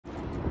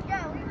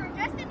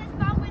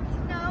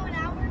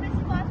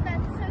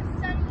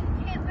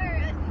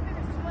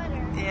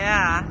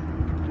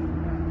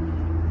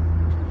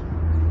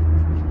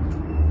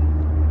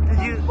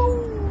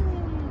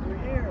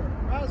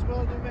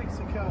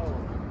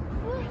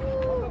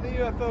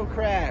UFO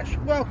crash.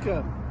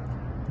 Welcome.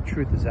 The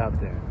truth is out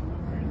there.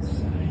 We're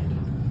inside.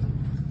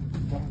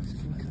 Dogs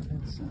can come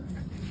inside.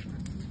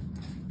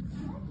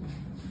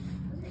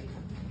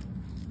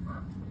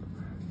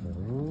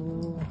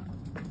 Oh,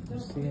 you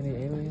see any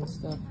alien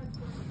stuff?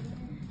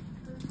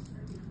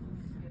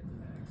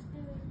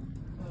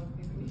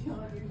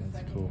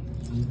 That's cool.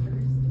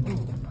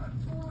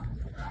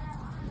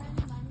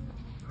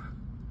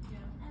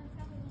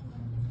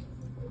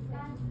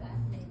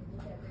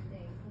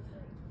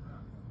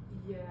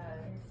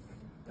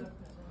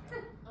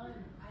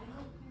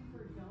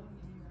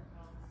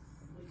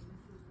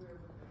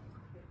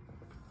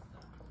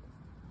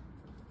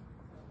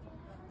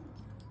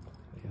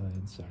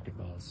 Alien soccer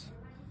balls.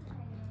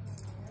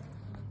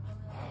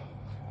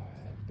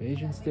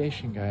 Invasion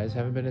Station, guys.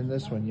 Haven't been in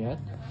this one yet.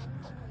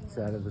 It's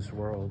out of this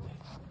world.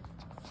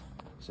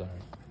 Sorry.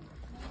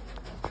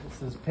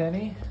 This is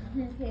Penny.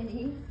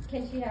 Penny.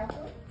 Can she have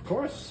one? Of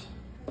course.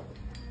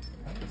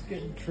 Penny's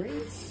getting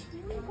treats.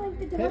 Like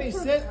the Penny,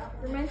 sit.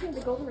 Reminds me of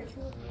the golden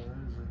retriever.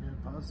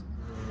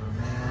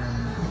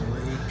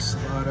 Blake's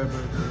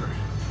Lotaburger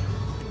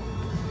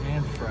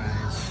and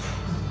fries.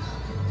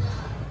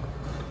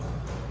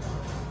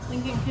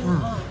 Lincoln,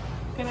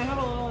 can I have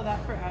a little of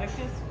that for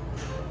Atticus?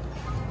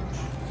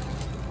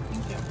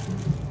 Thank you.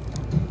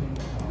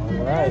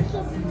 All right.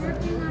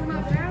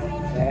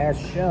 As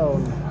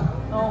shown.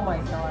 Oh my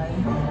god.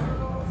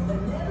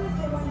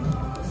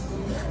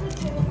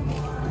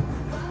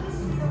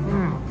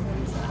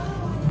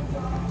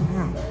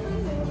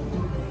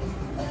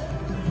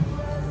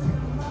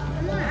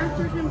 I'm gonna ask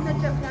for some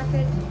ketchup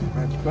packets.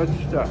 That's good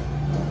stuff.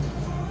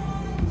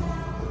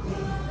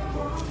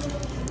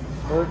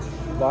 First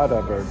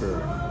Lotaburger.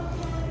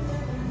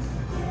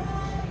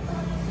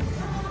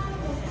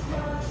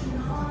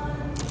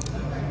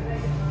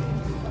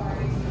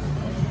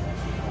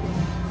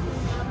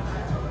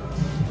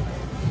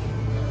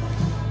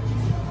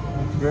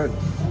 Good.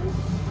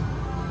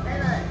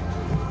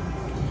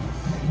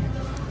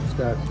 It's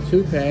got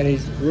 2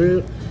 patties,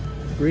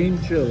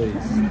 green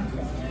chilies,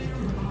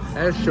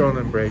 as shown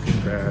in Breaking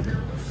Bad.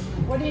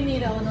 What do you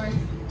need, Eleanor?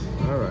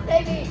 All right.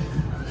 Baby.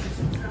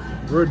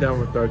 We're done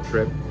with our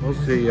trip. We'll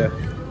see ya.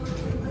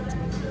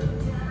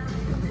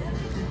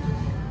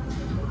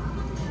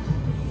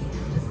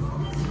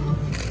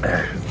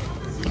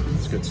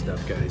 It's good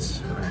stuff,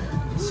 guys. All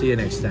right. See you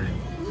next time.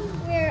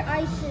 Where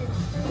ISIS.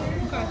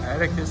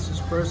 Atticus'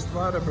 first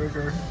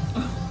Lotaburger.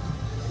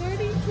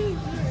 32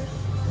 years.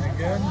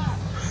 Again.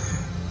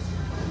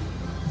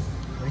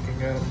 Lincoln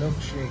got a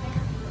milkshake.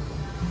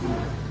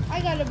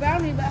 I got a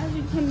brownie, but it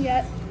hasn't come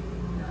yet.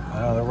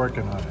 Oh, they're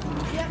working on it.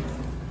 Yep.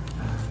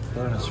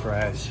 Bonus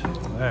fries.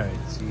 Alright,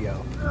 see ya.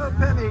 Oh,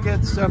 Penny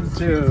gets some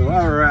too.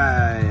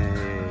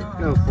 Alright.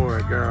 Go for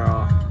it,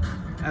 girl.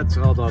 That's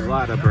all the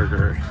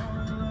Lotaburger.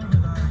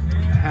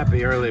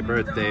 Happy early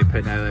birthday,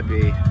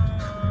 Penelope.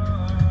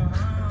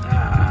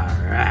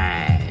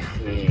 Alright.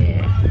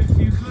 Yeah.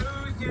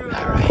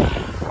 Alright.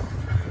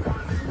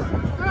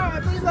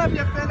 Alright, we love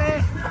you,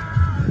 Penny.